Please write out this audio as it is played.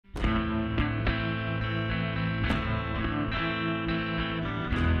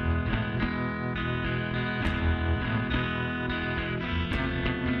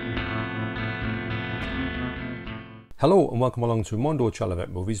Hello and welcome along to Mondo Chalavet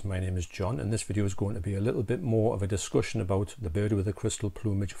Movies. My name is John and this video is going to be a little bit more of a discussion about The Bird with the Crystal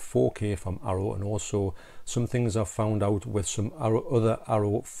Plumage 4K from Arrow, and also some things I've found out with some other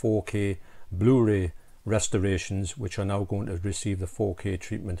Arrow 4K Blu-ray restorations which are now going to receive the 4K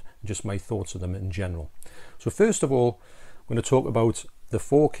treatment, just my thoughts of them in general. So first of all, I'm going to talk about the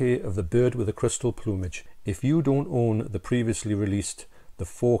 4K of The Bird with the Crystal Plumage. If you don't own the previously released the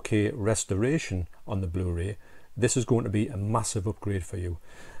 4K restoration on the Blu-ray, this is going to be a massive upgrade for you.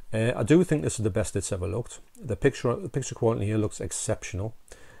 I do think this is the best it's ever looked. The picture quality here looks exceptional.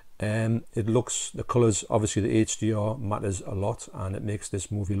 The colours, obviously the HDR matters a lot and it makes this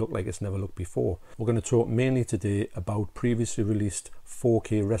movie look like it's never looked before. We're going to talk mainly today about previously released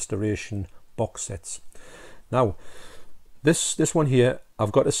 4K restoration box sets. Now, this one here,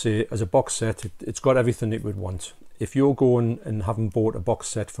 I've got to say, as a box set, it's got everything it would want. If you're going and haven't bought a box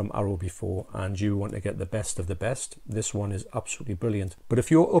set from Arrow before and you want to get the best of the best, this one is absolutely brilliant. But if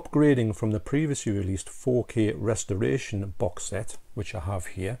you're upgrading from the previously released 4K restoration box set, which I have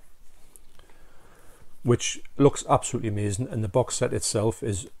here, which looks absolutely amazing, and the box set itself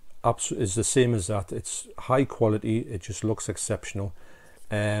is the same as that. It's high quality, it just looks exceptional.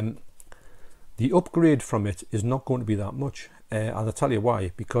 The upgrade from it is not going to be that much. And I'll tell you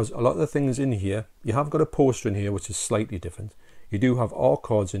why, because a lot of the things in here, you have got a poster in here which is slightly different. You do have R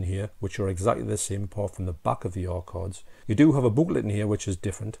cards in here which are exactly the same apart from the back of the R cards. You do have a booklet in here which is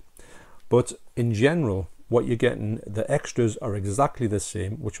different, but in general what you're getting, the extras are exactly the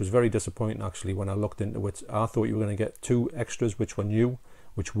same, which was very disappointing actually when I looked into it. I thought you were going to get two extras which were new,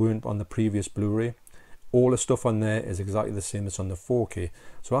 which weren't on the previous Blu-ray. All the stuff on there is exactly the same as on the 4K.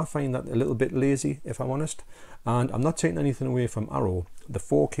 So I find that a little bit lazy, if I'm honest. And I'm not taking anything away from Arrow. The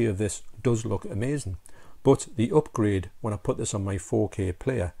 4K of this does look amazing. But the upgrade, when I put this on my 4K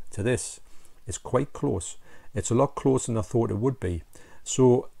player to this, is quite close. It's a lot closer than I thought it would be.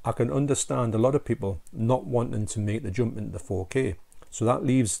 So I can understand a lot of people not wanting to make the jump into the 4K. So that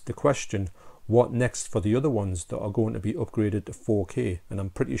leaves the question, what next for the other ones that are going to be upgraded to 4K? And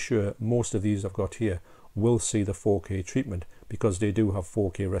I'm pretty sure most of these I've got here will see the 4K treatment because they do have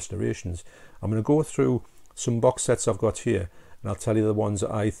 4K restorations. I'm going to go through some box sets I've got here and I'll tell you the ones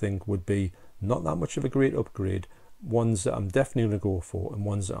that I think would be not that much of a great upgrade, ones that I'm definitely going to go for, and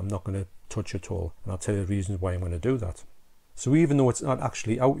ones that I'm not going to touch at all. And I'll tell you the reasons why I'm going to do that. So even though it's not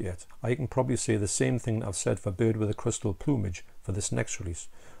actually out yet, I can probably say the same thing that I've said for Bird with a Crystal Plumage for this next release,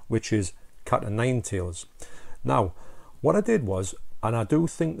 which is Cat o' Nine Tails. Now, what I did was, and I do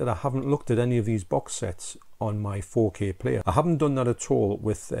think that I haven't looked at any of these box sets on my 4K player. I haven't done that at all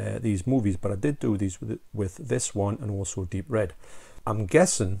with these movies, but I did do these with this one and also Deep Red. I'm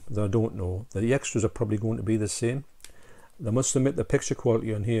guessing, though I don't know, that the extras are probably going to be the same. I must admit the picture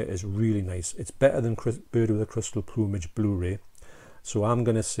quality on here is really nice. It's better than Bird with a Crystal Plumage Blu-ray. So I'm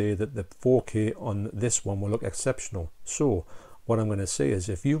going to say that the 4K on this one will look exceptional. So what I'm going to say is,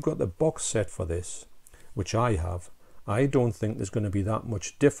 if you've got the box set for this, which I have, I don't think there's going to be that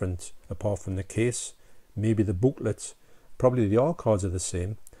much different apart from the case, maybe the booklet, probably the R cards are the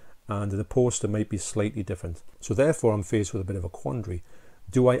same, and the poster might be slightly different. So therefore I'm faced with a bit of a quandary.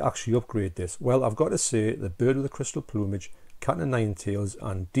 Do I actually upgrade this? Well, I've got to say the Bird with the Crystal Plumage, Cat o' Nine Tails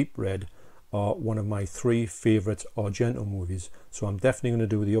and Deep Red are one of my three favourite Argento movies, so I'm definitely going to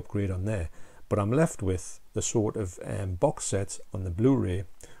do the upgrade on there. But I'm left with the sort of box set on the Blu-ray,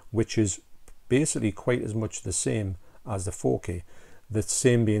 which is basically quite as much the same as the 4K. The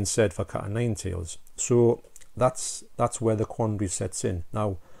same being said for Cat o' Nine Tails. So that's where the quandary sets in.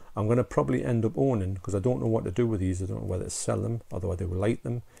 Now, I'm going to probably end up owning, because I don't know what to do with these. I don't know whether to sell them, although I do like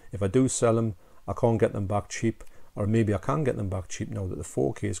them. If I do sell them, I can't get them back cheap, or maybe I can get them back cheap now that the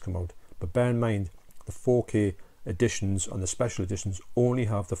 4K has come out. But bear in mind, the 4K editions on the special editions only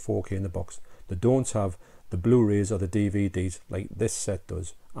have the 4K in the box. They don't have the Blu-rays or the DVDs like this set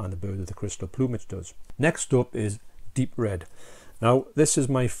does and the Bird with the Crystal Plumage does. Next up is Deep Red. Now, this is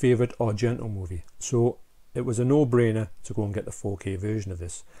my favourite Argento movie, so it was a no-brainer to go and get the 4K version of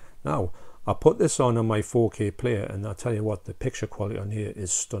this. Now, I put this on my 4K player and I'll tell you what, the picture quality on here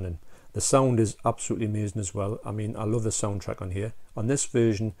is stunning. The sound is absolutely amazing as well. I mean, I love the soundtrack on here. On this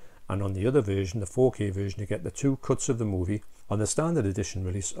version and on the other version, the 4K version, you get the two cuts of the movie. On the standard edition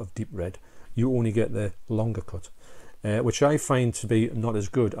release of Deep Red, you only get the longer cut, which I find to be not as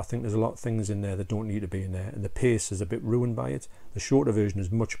good. I think there's a lot of things in there that don't need to be in there, and the pace is a bit ruined by it. The shorter version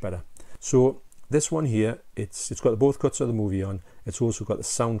is much better. So this one here, it's got both cuts of the movie on. It's also got the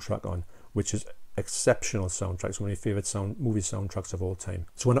soundtrack on, which is exceptional soundtrack. It's one of my favourite movie soundtracks of all time.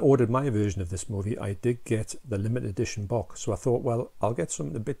 So when I ordered my version of this movie, I did get the limited edition box. So I thought, well, I'll get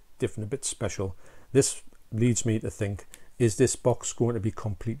something a bit different, a bit special. This leads me to think, is this box going to be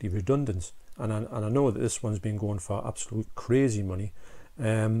completely redundant? And I know that this one's been going for absolute crazy money.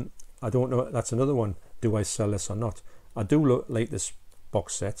 I don't know, that's another one. Do I sell this or not? I do like this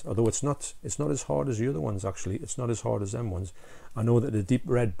box set, although it's not as hard as the other ones. Actually, it's not as hard as them ones. I know that the deep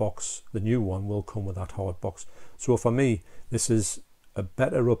red box, the new one, will come with that hard box. So for me, this is a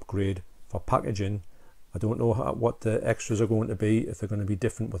better upgrade for packaging. I don't know what the extras are going to be, if they're going to be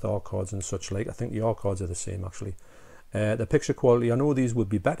different with R cards and such like. I think the R cards are the same actually. The picture quality, I know these would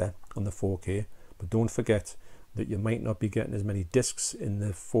be better on the 4K, but don't forget that you might not be getting as many discs in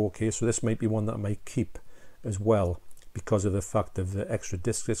the 4K, so this might be one that I might keep as well, because of the fact of the extra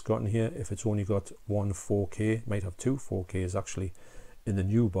discs it's got in here. If it's only got one 4K, it might have two 4Ks actually in the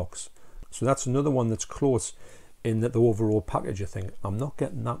new box. So that's another one that's close in the overall package. I think I'm not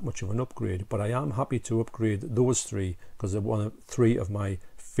getting that much of an upgrade, but I am happy to upgrade those three because they're three of my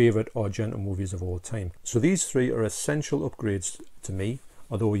favorite Argento movies of all time. So these three are essential upgrades to me,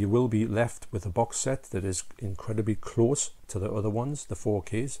 although you will be left with a box set that is incredibly close to the other ones, the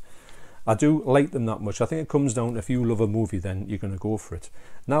 4Ks. I do like them that much. I think it comes down, if you love a movie, then you're going to go for it.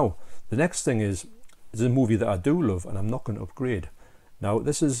 Now, the next thing is a movie that I do love and I'm not going to upgrade. Now,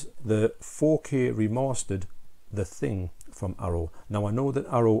 this is the 4K remastered The Thing from Arrow. Now, I know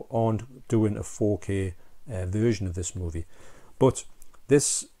that Arrow aren't doing a 4K version of this movie, but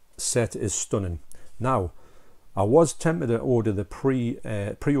this set is stunning. Now, I was tempted to order the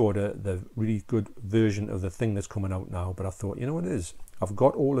pre-order the really good version of The Thing that's coming out now, but I thought, you know what it is? I've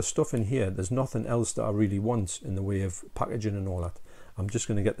got all the stuff in here. There's nothing else that I really want in the way of packaging and all that. I'm just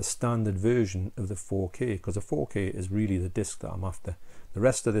going to get the standard version of the 4K, because the 4K is really the disc that I'm after. The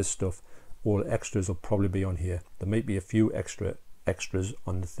rest of this stuff, all the extras will probably be on here. There might be a few extras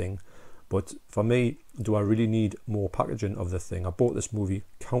on The Thing, but for me, do I really need more packaging of The Thing? I bought this movie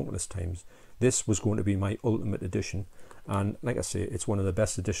countless times. This was going to be my ultimate edition, and like I say, it's one of the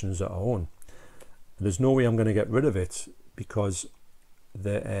best editions that I own. There's no way I'm going to get rid of it, because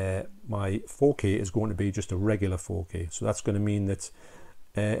my 4K is going to be just a regular 4K. So that's going to mean that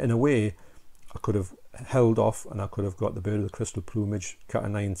in a way I could have held off and I could have got the Bird of the Crystal Plumage, Cat o'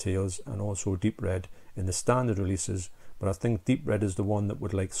 Nine Tails, and also Deep Red in the standard releases. But I think Deep Red is the one that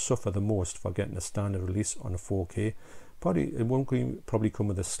would like suffer the most for getting a standard release on a 4K. It won't probably come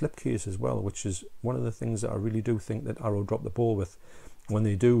with a slipcase as well, which is one of the things that I really do think that Arrow dropped the ball with. When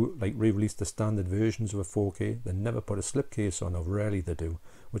they do like re-release the standard versions of a 4K, they never put a slipcase on, or rarely they do,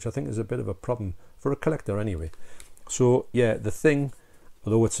 which I think is a bit of a problem for a collector anyway. So yeah, The Thing,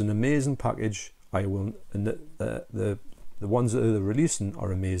 although it's an amazing package, I will, and the ones that they're releasing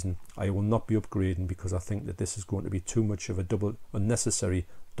are amazing, I will not be upgrading, because I think that this is going to be too much of a unnecessary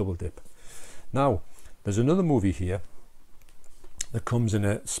double dip. Now, there's another movie here that comes in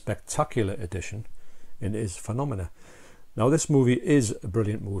a spectacular edition, and it is Phenomena. Now, this movie is a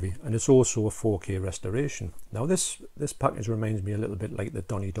brilliant movie, and it's also a 4K restoration. Now, this package reminds me a little bit like the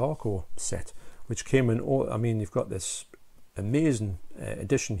Donnie Darko set, which came in I mean, you've got this amazing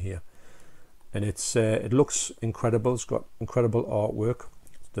edition here, and it looks incredible. It's got incredible artwork.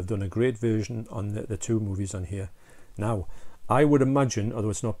 They've done a great version on the two movies on here. Now, I would imagine,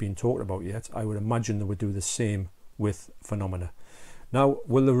 although it's not been talked about yet, I would imagine they would do the same with Phenomena. Now,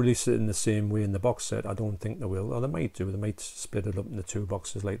 will they release it in the same way in the box set? I don't think they will. Or they might do. They might split it up into two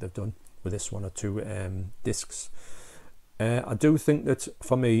boxes like they've done with this one, or two discs. I do think that,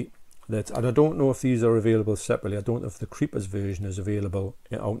 for me, and I don't know if these are available separately. I don't know if the Creepers version is available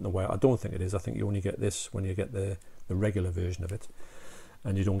out in the wild. I don't think it is. I think you only get this when you get the regular version of it,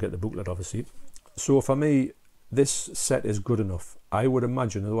 and you don't get the booklet, obviously. So for me, this set is good enough. I would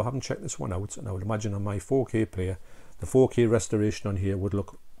imagine, although I haven't checked this one out, and I would imagine on my 4K player, the 4K restoration on here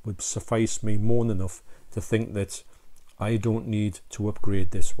would suffice me more than enough to think that I don't need to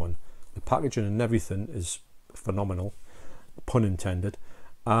upgrade this one. The packaging and everything is phenomenal, pun intended,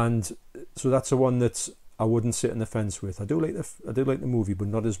 and so that's the one that I wouldn't sit on the fence with. I do like the movie, but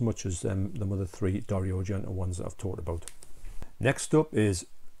not as much as the other three Dario Argento ones that I've talked about. Next up is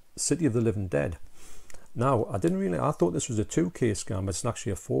City of the Living Dead. Now, I thought this was a 2K scan, but it's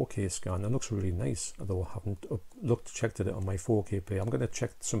actually a 4K scan. It looks really nice, although I haven't checked it on my 4K player. I'm going to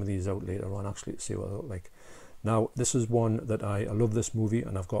check some of these out later on, actually, to see what they look like. Now, this is one that I love this movie,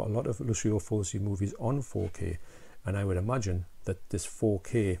 and I've got a lot of Lucio Fulci movies on 4K, and I would imagine that this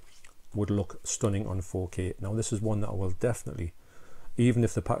 4K would look stunning on 4K. Now, this is one that I will definitely, even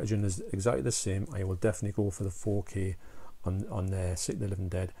if the packaging is exactly the same, I will definitely go for the 4K on City of the Living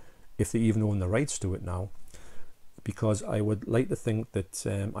Dead, if they even own the rights to it now, because I would like to think that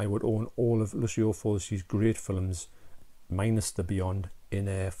I would own all of Lucio Fulci's great films, minus The Beyond, in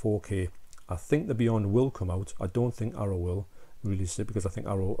 4K. I think the Beyond will come out. I don't think Arrow will release it, because I think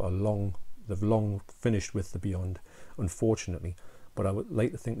Arrow they've long finished with the Beyond, unfortunately. But I would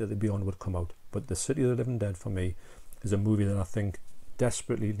like to think that the Beyond would come out. But The City of the Living Dead, for me, is a movie that I think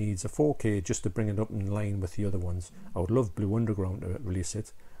desperately needs a 4K just to bring it up in line with the other ones. I would love Blue Underground to release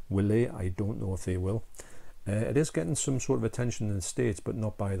it. Will they? I don't know if they will. It is getting some sort of attention in the States, but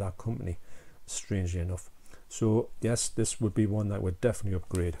not by that company, strangely enough. So yes, this would be one that would definitely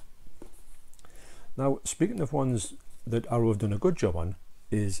upgrade. Now, speaking of ones that Arrow have done a good job on,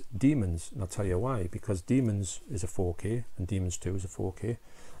 is Demons, and I'll tell you why. Because Demons is a 4K and Demons 2 is a 4K.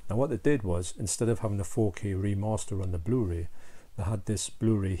 Now what they did was, instead of having a 4K remaster on the Blu-ray, they had this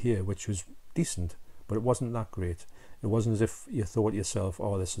Blu-ray here, which was decent, but it wasn't that great. It wasn't as if you thought to yourself,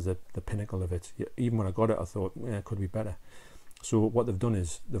 oh, this is the pinnacle of it. Even when I got it, I thought, yeah, it could be better. So what they've done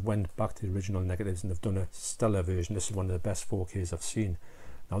is, they've went back to the original negatives and they've done a stellar version. This is one of the best 4Ks I've seen.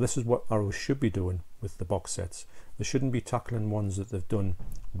 Now this is what Arrow should be doing with the box sets. They shouldn't be tackling ones that they've done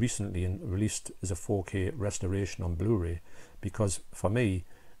recently and released as a 4K restoration on Blu-ray, because for me,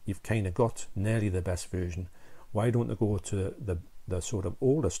 you've kind of got nearly the best version. Why don't they go to the sort of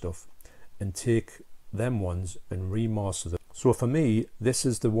older stuff and take them ones and remaster them? So for me, this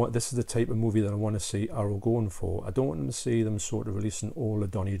is the type of movie that I want to see Arrow going for. I don't want to see them sort of releasing all the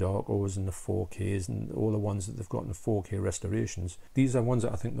Donnie Darkos and the 4Ks and all the ones that they've got in the 4K restorations. These are ones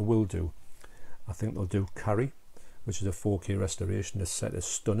that I think they will do. I think they'll do Carrie, which is a 4K restoration. The set is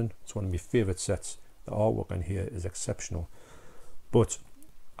stunning. It's one of my favourite sets. The artwork on here is exceptional. But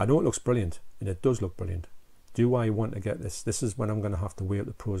I know it looks brilliant, and it does look brilliant. Do I want to get this? This is when I'm going to have to weigh up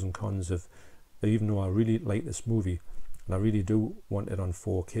the pros and cons of, even though I really like this movie, and I really do want it on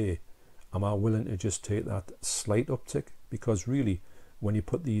 4K, am I willing to just take that slight uptick? Because really, when you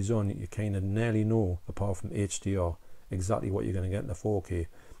put these on, you kind of nearly know, apart from HDR, exactly what you're going to get in the 4K.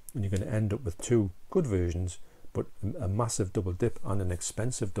 And you're going to end up with two good versions, but a massive double dip and an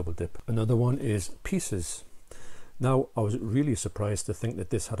expensive double dip. Another one is Pieces. Now, I was really surprised to think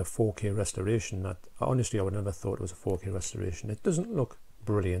that this had a 4K restoration. Honestly, I would never thought it was a 4K restoration. It doesn't look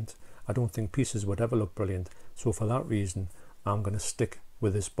brilliant. I don't think Pieces would ever look brilliant. So for that reason, I'm going to stick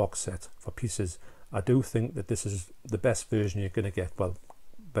with this box set for Pieces. I do think that this is the best version you're going to get. Well,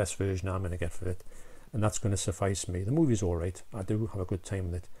 best version I'm going to get for it. And that's going to suffice me. The movie's all right. I do have a good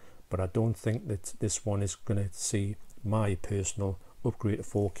time with it. But I don't think that this one is going to see my personal upgrade to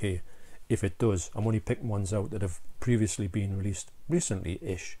 4K. If it does, I'm only picking ones out that have previously been released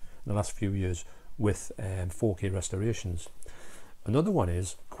recently-ish, in the last few years, with 4K restorations. Another one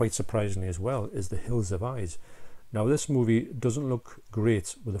is, quite surprisingly as well, is The Hills Have Eyes. Now this movie doesn't look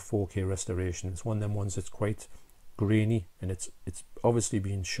great with a 4K restoration. It's one of them ones that's quite grainy, and it's obviously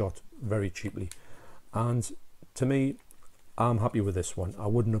being shot very cheaply. And to me, I'm happy with this one. I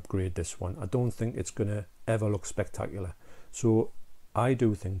wouldn't upgrade this one. I don't think it's going to ever look spectacular. So I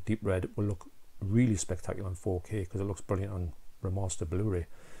do think Deep Red will look really spectacular on 4K, because it looks brilliant on remastered Blu-ray.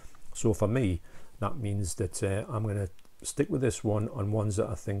 So for me, that means that I'm going to stick with this one on ones that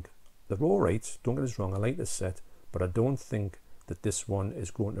I think they're all right. Don't get us wrong, I like this set, but I don't think that this one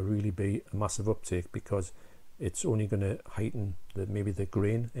is going to really be a massive uptake, because it's only going to heighten maybe the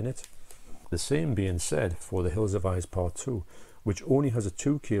grain in it. The same being said for The Hills Have Eyes Part 2, which only has a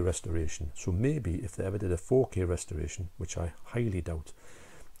 2K restoration. So maybe if they ever did a 4K restoration, which I highly doubt,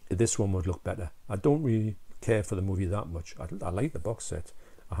 this one would look better. I don't really care for the movie that much. I like the box set.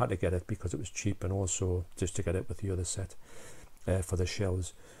 I had to get it because it was cheap, and also just to get it with the other set for the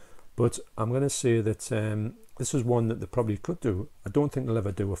shells. But I'm going to say that this is one that they probably could do. I don't think they'll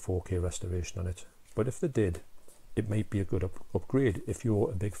ever do a 4K restoration on it, but if they did, it might be a good upgrade if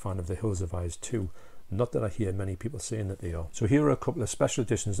you're a big fan of The Hills Have Eyes 2. Not that I hear many people saying that they are. So here are a couple of special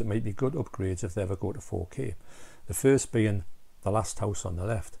editions that might be good upgrades if they ever go to 4K. The first being The Last House on the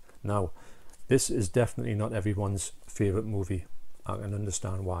Left. Now, this is definitely not everyone's favourite movie. I can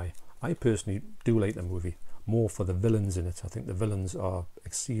understand why. I personally do like the movie, more for the villains in it. I think the villains are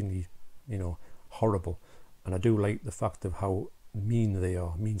exceedingly, horrible. And I do like the fact of how mean they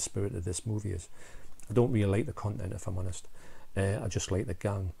are, mean-spirited this movie is. I don't really like the content, if I'm honest. I just like the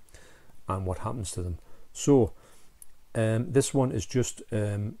gang and what happens to them. So this one is just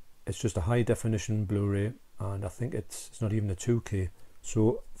it's just a high definition Blu-ray, and I think it's not even a 2K.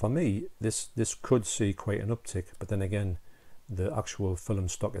 So for me, this could see quite an uptick, but then again, the actual film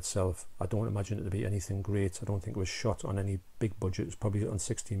stock itself, I don't imagine it to be anything great. I don't think it was shot on any big budget. It's probably on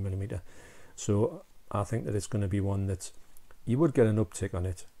 16mm. So I think that it's going to be one that you would get an uptick on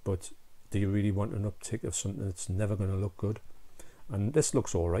it, but do you really want an uptick of something that's never going to look good? And this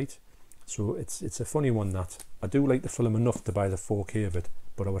looks all right. So it's a funny one that I do like the film enough to buy the 4K of it,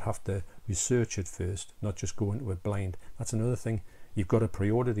 but I would have to research it first, not just go into it blind. That's another thing. You've got to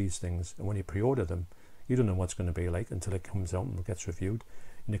pre-order these things, and when you pre-order them, you don't know what's going to be like until it comes out and gets reviewed.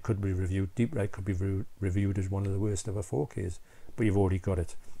 And it could be reviewed, Deep Red could be reviewed as one of the worst ever 4Ks, but you've already got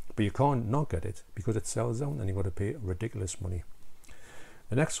it. But you can't not get it because it sells out and you've got to pay ridiculous money.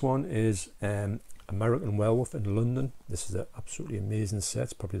 The next one is American Werewolf in London. This is an absolutely amazing set.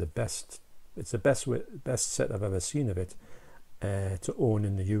 It's probably the best. It's the best set I've ever seen of it to own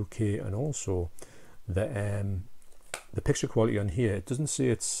in the UK, and also the picture quality on here. It doesn't say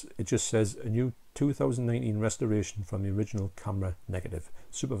it just says a new 2019 restoration from the original camera negative,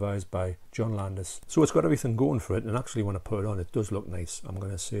 supervised by John Landis. So it's got everything going for it, and actually when I put it on, it does look nice. I'm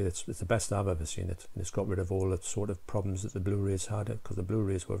going to say it's the best I've ever seen it, and it's got rid of all the sort of problems that the Blu Rays had, because the Blu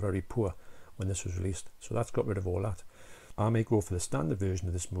Rays were very poor when this was released. So that's got rid of all that. I may go for the standard version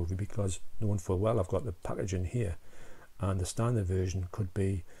of this movie because knowing full well I've got the package in here, and the standard version could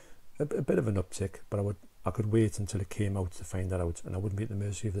be a bit of an uptick, but I could wait until it came out to find that out, and I wouldn't be at the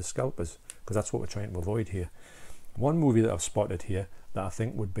mercy of the scalpers, because that's what we're trying to avoid here. One movie that I've spotted here that I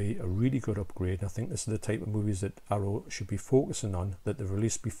think would be a really good upgrade, and I think this is the type of movies that Arrow should be focusing on, that they've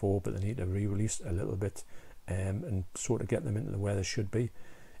released before but they need to re-release a little bit and sort of get them into where they should be.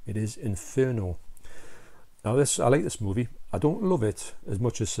 It is Inferno. Now I like this movie. I don't love it as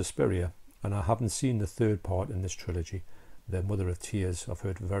much as Suspiria, and I haven't seen the third part in this trilogy, The Mother of Tears. I've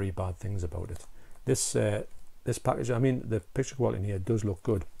heard very bad things about it. This package, I mean, the picture quality in here does look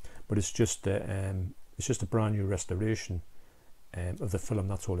good, but it's just a brand new restoration of the film.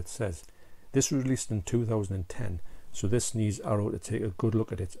 That's all it says. This was released in 2010, so this needs Arrow to take a good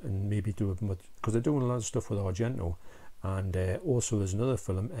look at it and maybe do a much, because they're doing a lot of stuff with Argento, and also there's another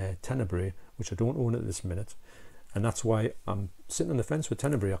film, Tenebrae, which I don't own at this minute, and that's why I'm sitting on the fence with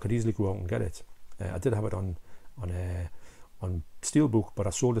Tenebrae. I could easily go out and get it. I did have it on Steelbook, but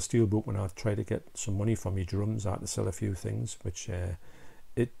I sold a Steelbook when I tried to get some money from me drums. I had to sell a few things, which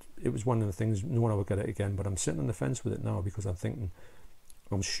it was one of the things, no one would get it again, but I'm sitting on the fence with it now because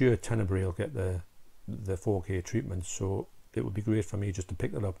I'm sure Tenebrae will get the 4K treatment, so it would be great for me just to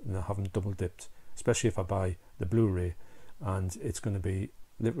pick it up and I haven't double dipped, especially if I buy the Blu-ray, and it's going to be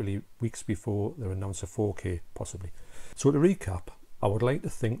literally weeks before they announce a 4K possibly. So to recap, I would like to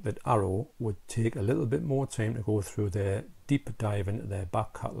think that Arrow would take a little bit more time to go through their deep dive into their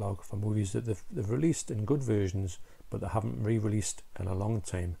back catalogue for movies that they've released in good versions but they haven't re-released in a long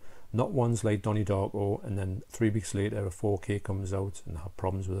time. Not ones like Donnie Darko and then 3 weeks later a 4K comes out and have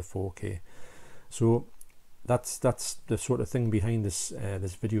problems with a 4K. So that's the sort of thing behind this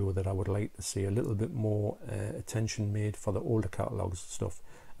video, that I would like to see a little bit more attention made for the older catalogues stuff.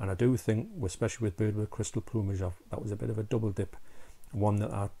 And I do think, especially with Bird with Crystal Plumage, that was a bit of a double dip, one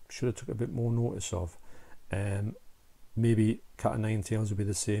that I should have took a bit more notice of. Maybe Cat of Nine Tails will be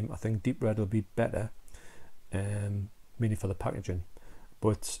the same. I think Deep Red will be better, mainly for the packaging,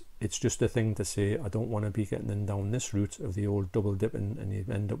 but it's just a thing to say I don't want to be getting in down this route of the old double dipping and you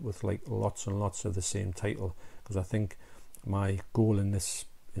end up with like lots and lots of the same title, because I think my goal in this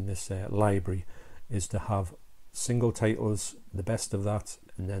library is to have single titles, the best of that,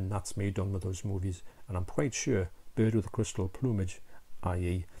 and then that's me done with those movies. And I'm quite sure Bird with Crystal Plumage,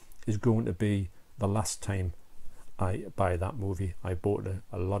 i.e., is going to be the last time I buy that movie. I bought it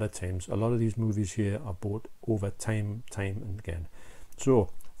a lot of times. A lot of these movies here I bought over time and again. So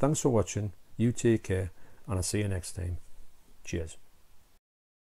thanks for watching. You take care, and I'll see you next time. Cheers.